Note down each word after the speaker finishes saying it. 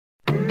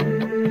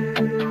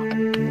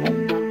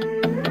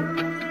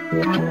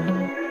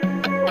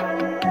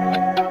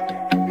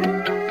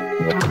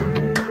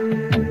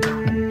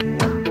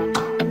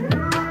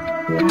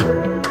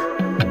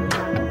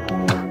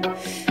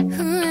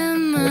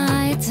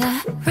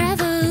a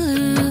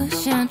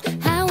revolution.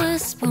 I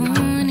was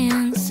born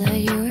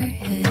inside your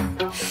head.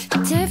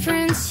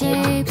 Different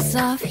shapes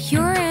of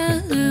your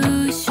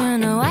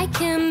illusion. Oh, I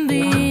can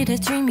be the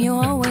dream you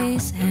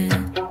always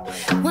had.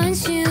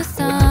 Once you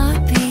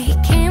thought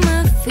became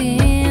a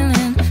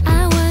feeling.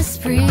 I was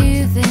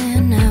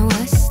breathing, I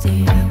was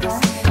still.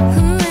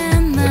 Who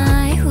am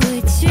I?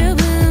 Would you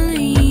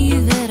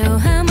believe it? Oh,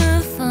 I'm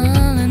a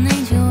fallen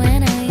angel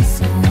when I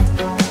said,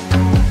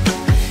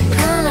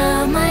 call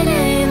out my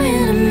name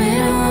in the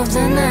middle of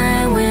the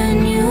night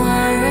when you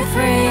are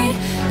afraid.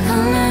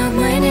 Call out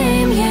my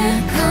name,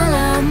 yeah. Call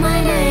out my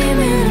name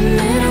in the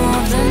middle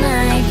of the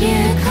night,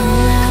 yeah.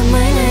 Call out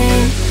my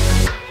name.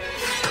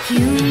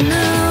 You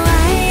know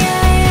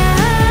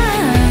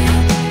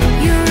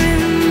your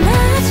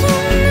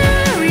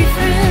imaginary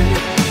friend.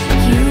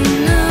 You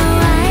know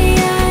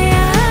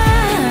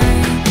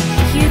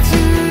you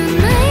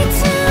tonight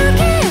to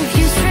give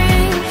you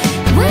strength.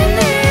 When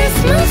there's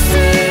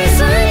monsters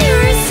on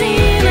your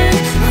ceiling,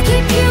 I'll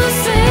keep you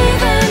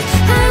safe and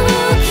I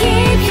will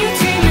keep you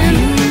dreaming.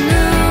 You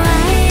know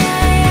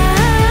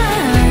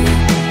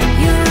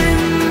your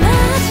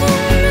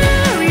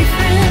imaginary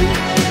friend.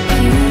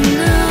 You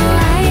know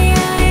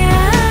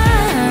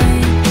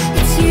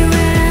it's you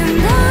and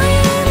I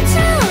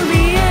until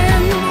the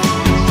end.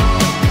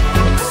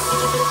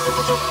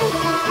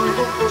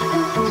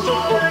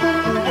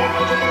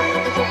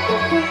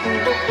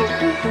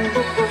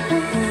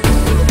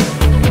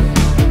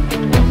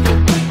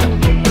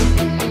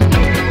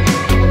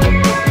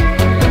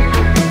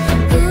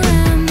 Who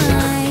am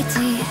I?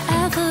 The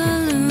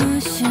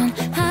evolution.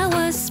 I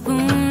was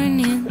born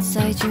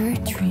inside your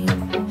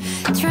dream.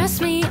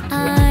 Trust me,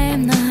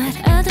 I'm not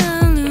a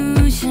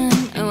delusion.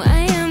 Oh,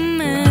 I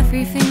am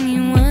everything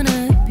you wanna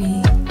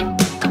be.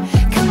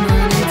 Come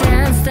on and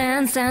dance,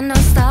 dance and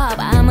don't stop.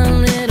 I'm a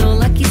little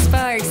lucky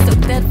spark.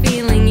 Stoke that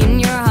feeling in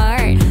your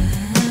heart.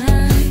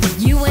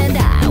 You and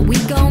I, we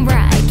gon'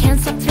 ride. Can't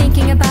stop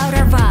thinking about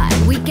our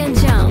vibe. We can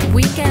jump,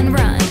 we can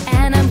run,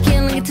 and I'm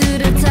killing it to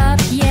the top,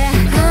 yeah.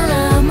 Call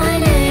out my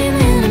name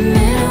in the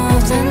middle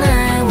of the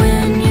night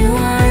when you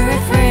are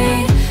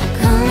afraid.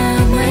 Call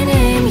out my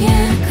name,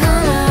 yeah.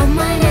 Call out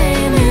my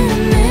name in the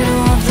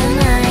middle of the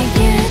night,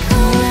 yeah.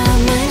 Call out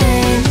my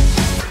name.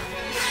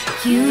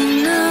 You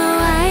know